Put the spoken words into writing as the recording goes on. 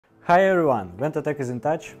Hi everyone, VentorTech is in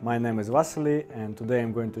touch. My name is Vasily and today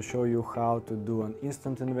I'm going to show you how to do an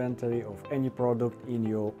instant inventory of any product in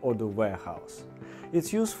your Odoo warehouse.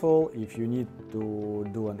 It's useful if you need to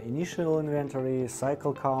do an initial inventory,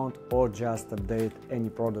 cycle count, or just update any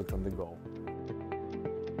product on the go.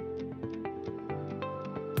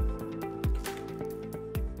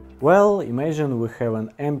 Well, imagine we have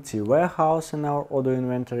an empty warehouse in our Odoo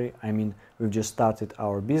inventory. I mean, we've just started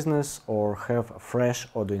our business or have a fresh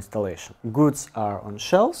Odoo installation. Goods are on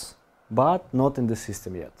shelves, but not in the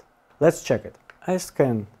system yet. Let's check it. I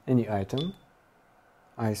scan any item.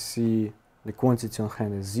 I see the quantity on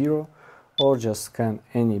hand is 0, or just scan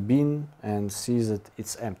any bin and see that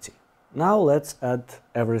it's empty. Now let's add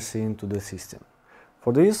everything to the system.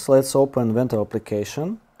 For this, let's open Ventor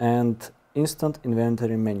application and Instant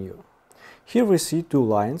Inventory menu. Here we see two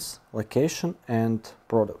lines, location and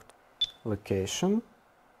product. Location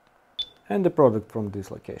and the product from this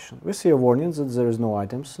location. We see a warning that there is no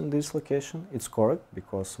items in this location. It's correct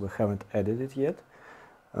because we haven't added it yet.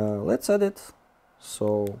 Let's add it.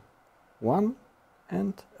 So 1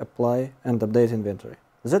 and apply and update inventory.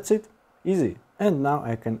 That's it. Easy. And now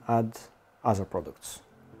I can add other products.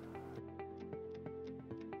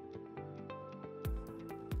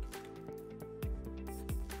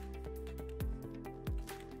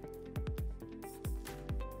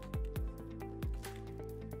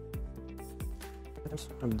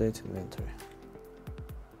 Update inventory.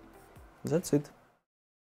 That's it.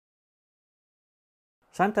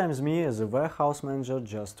 Sometimes me as a warehouse manager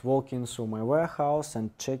just walking through my warehouse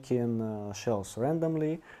and checking shelves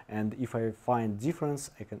randomly, and if I find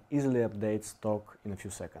difference I can easily update stock in a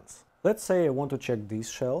few seconds. Let's say I want to check this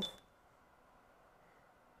shelf.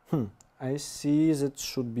 I see that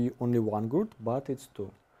should be only one good, but it's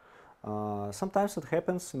two. Sometimes it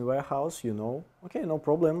happens in warehouse, you know. Okay, no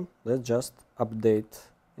problem, let's just update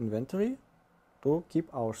inventory to keep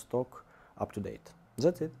our stock up to date.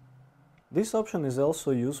 That's it. This option is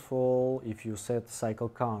also useful if you set cycle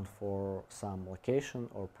count for some location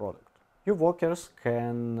or product. Your workers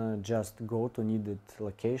can just go to needed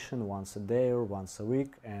location once a day or once a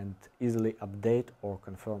week and easily update or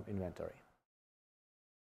confirm inventory.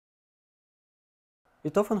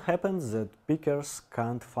 It often happens that pickers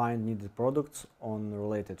can't find needed products on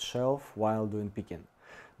related shelf while doing picking.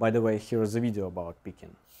 By the way, here is a video about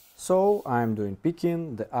picking. So I'm doing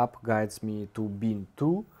picking, the app guides me to bin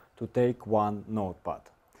 2 to take one notepad.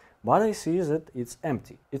 But I see that it's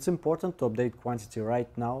empty. It's important to update quantity right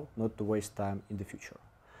now, not to waste time in the future.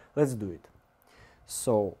 Let's do it.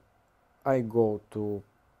 So I go to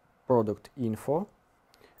product info,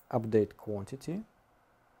 update quantity,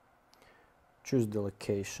 choose the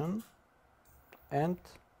location and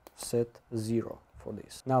set 0 for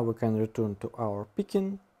this. Now we can return to our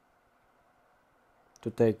picking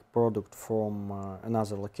to take product from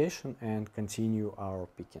another location and continue our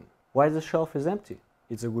picking. Why the shelf is empty?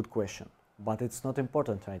 It's a good question, but it's not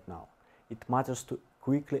important right now. It matters to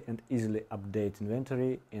quickly and easily update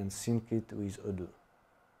inventory and sync it with Odoo.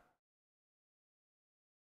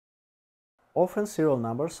 Often serial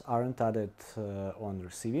numbers aren't added on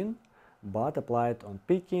receiving, but applied on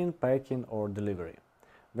picking, packing or delivery.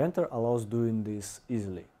 Ventor allows doing this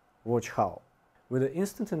easily. Watch how. With the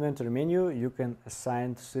Instant Inventory menu, you can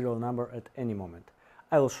assign serial number at any moment.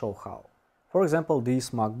 I will show how. For example, this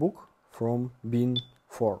MacBook from bin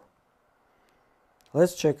 4.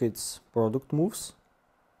 Let's check its product moves.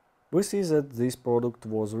 We see that this product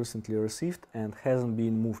was recently received and hasn't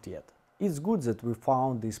been moved yet. It's good that we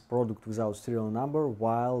found this product without serial number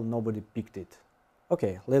while nobody picked it.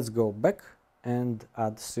 Okay, let's go back and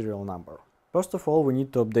add serial number. First of all, we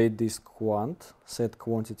need to update this quant, set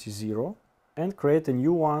quantity 0, and create a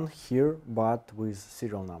new one here, but with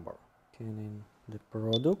serial number. In the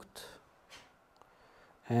product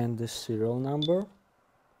and the serial number.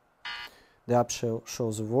 The app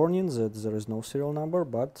shows a warning that there is no serial number,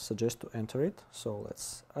 but suggests to enter it. So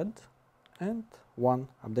let's add and 1,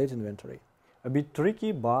 update inventory. A bit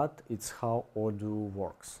tricky, but it's how Odoo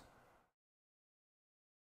works.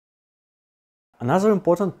 Another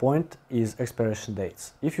important point is expiration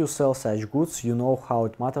dates. If you sell such goods, you know how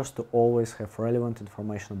it matters to always have relevant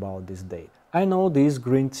information about this date. I know this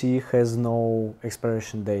green tea has no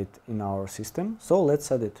expiration date in our system, so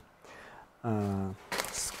let's add it.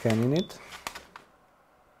 Scanning it,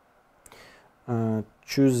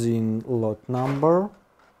 choosing lot number.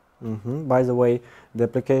 By the way, the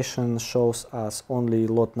application shows us only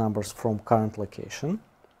lot numbers from current location.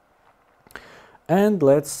 And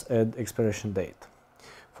let's add expiration date.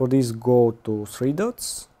 For this, go to 3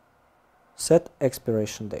 dots, set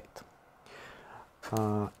expiration date.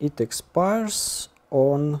 It expires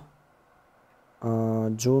on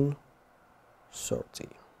June 30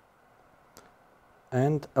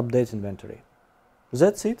 and update inventory.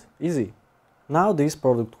 That's it, easy. Now this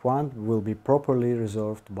product 1 will be properly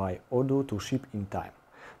reserved by Odoo to ship in time,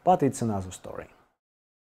 but it's another story.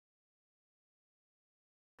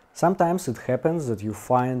 Sometimes it happens that you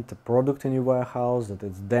find a product in your warehouse that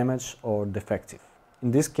is damaged or defective.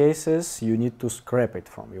 In these cases, you need to scrap it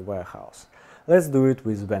from your warehouse. Let's do it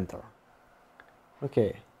with Ventor.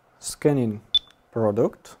 Okay, scanning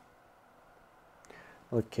product,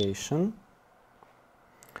 location,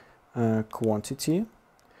 quantity,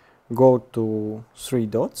 go to 3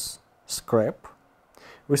 dots, scrap,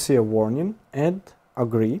 we see a warning, add,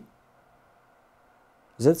 agree.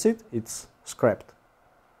 That's it, it's scrapped.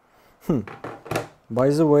 By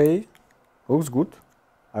the way, looks good,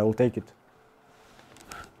 I will take it.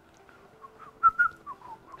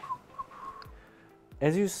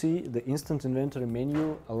 As you see, the instant inventory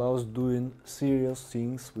menu allows doing serious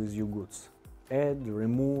things with your goods. Add,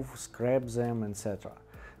 remove, scrap them, etc.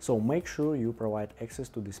 So make sure you provide access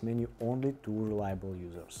to this menu only to reliable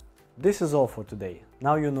users. This is all for today.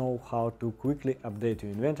 Now you know how to quickly update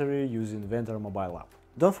your inventory using Ventor mobile app.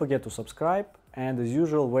 Don't forget to subscribe, and as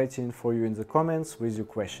usual, waiting for you in the comments with your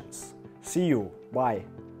questions. See you, bye!